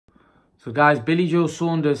So guys, Billy Joe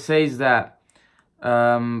Saunders says that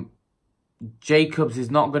Jacobs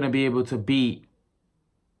is not going to be able to beat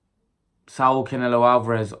Saul Canelo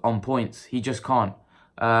Alvarez on points. He just can't.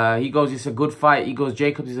 He goes, it's a good fight. He goes,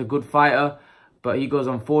 Jacobs is a good fighter. But he goes,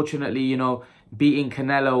 unfortunately, you know, beating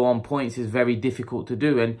Canelo on points is very difficult to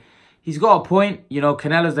do. And he's got a point. You know,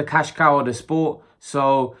 Canelo's the cash cow of the sport.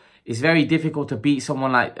 So it's very difficult to beat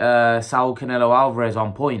someone like Saul Canelo Alvarez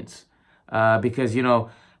on points. Because, you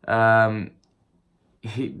know, no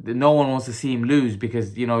one wants to see him lose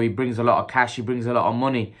because, you know, he brings a lot of cash. He brings a lot of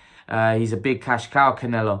money. He's a big cash cow,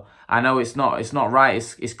 Canelo. I know it's not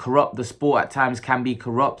right. It's corrupt. The sport at times can be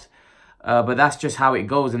corrupt. But that's just how it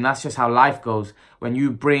goes, and that's just how life goes. When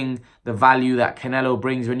you bring the value that Canelo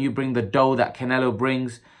brings, when you bring the dough that Canelo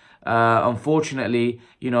brings, unfortunately,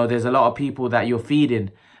 you know, there's a lot of people that you're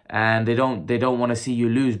feeding, and they don't want to see you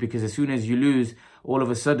lose, because as soon as you lose, all of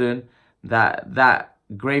a sudden that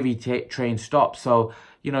gravy train stops. So,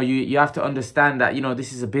 you know, you have to understand that, you know,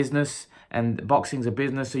 this is a business and boxing's a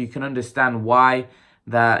business, so you can understand why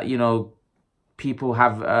that, you know, people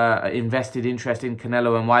have invested interest in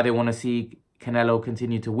Canelo and why they want to see Canelo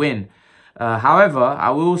continue to win. However, I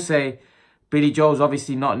will say Billy Joe's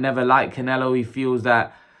obviously never liked Canelo. He feels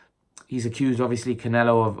that he's accused, obviously,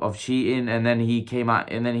 Canelo of cheating, and then he came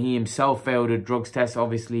out and then he himself failed a drugs test.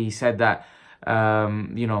 Obviously, he said that,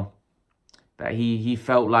 you know, that he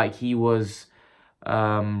felt like he was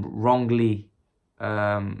wrongly,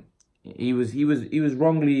 he was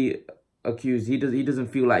wrongly accused. He doesn't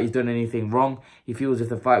feel like he's done anything wrong. He feels if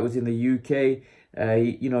the fight was in the UK,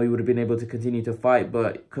 you know, he would have been able to continue to fight,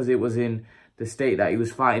 but because it was in the state that he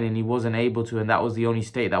was fighting in, he wasn't able to, and that was the only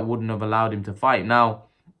state that wouldn't have allowed him to fight. Now,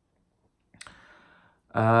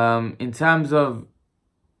 in terms of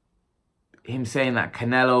him saying that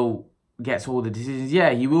Canelo gets all the decisions,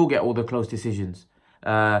 yeah, he will get all the close decisions.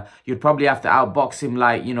 You'd probably have to outbox him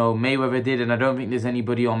like, you know, Mayweather did, and I don't think there's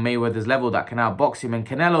anybody on Mayweather's level that can outbox him. And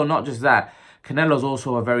Canelo, not just that, Canelo's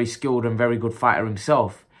also a very skilled and very good fighter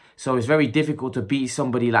himself. So it's very difficult to beat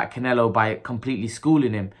somebody like Canelo by completely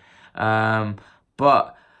schooling him.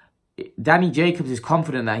 But Danny Jacobs is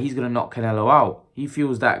confident that he's going to knock Canelo out. He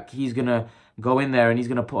feels that he's going to go in there and he's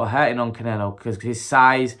going to put a hurting on Canelo because his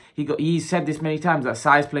size. He's said this many times, that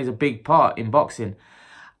size plays a big part in boxing.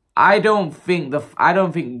 I don't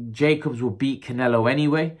think Jacobs will beat Canelo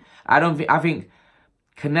anyway. I think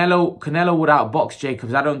Canelo would outbox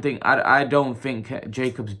Jacobs. I don't think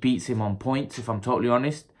Jacobs beats him on points, if I'm totally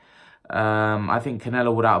honest. I think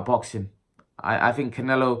Canelo would outbox him. I think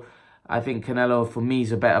Canelo for me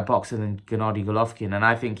is a better boxer than Gennady Golovkin, and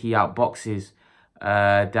I think he outboxes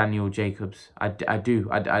Daniel Jacobs. I do.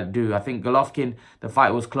 I think Golovkin, the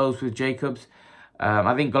fight was close with Jacobs.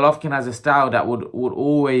 I think Golovkin has a style that would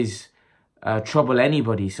always trouble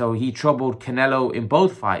anybody. So he troubled Canelo in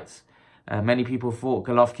both fights. Many people thought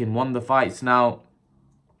Golovkin won the fights. Now,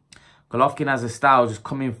 Golovkin has a style just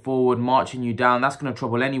coming forward, marching you down. That's going to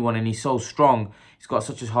trouble anyone, and he's so strong. He's got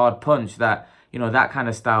such a hard punch that, you know, that kind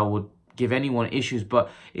of style would give anyone issues.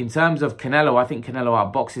 But in terms of Canelo, I think Canelo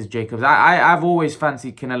outboxes Jacobs. I've always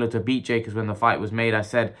fancied Canelo to beat Jacobs. When the fight was made, I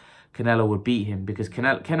said Canelo would beat him, because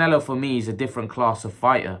Canelo for me is a different class of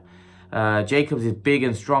fighter. Jacobs is big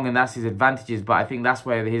and strong, and that's his advantages, but I think that's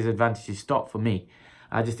where his advantages stop for me.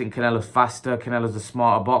 I just think Canelo's faster, Canelo's a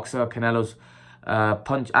smarter boxer, Canelo's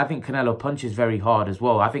I think Canelo punches very hard as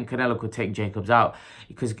well. I think Canelo could take Jacobs out,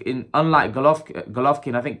 because unlike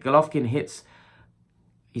Golovkin, I think Golovkin hits,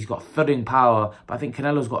 he's got thudding power, but I think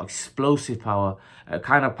Canelo's got explosive power, a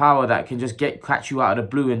kind of power that can just catch you out of the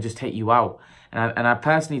blue and just take you out. And I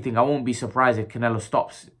personally think I won't be surprised if Canelo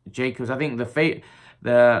stops Jacobs. I think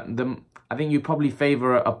I think you probably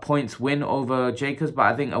favor a points win over Jacobs, but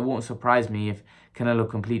I think it won't surprise me if Canelo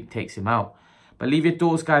completely takes him out. But leave your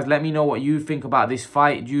thoughts, guys. Let me know what you think about this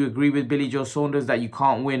fight. Do you agree with Billy Joe Saunders that you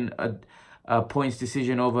can't win a points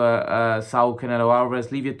decision over Saul Canelo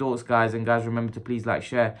Alvarez? Leave your thoughts, guys. And guys, remember to please like,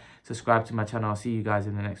 share, subscribe to my channel. I'll see you guys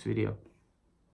in the next video.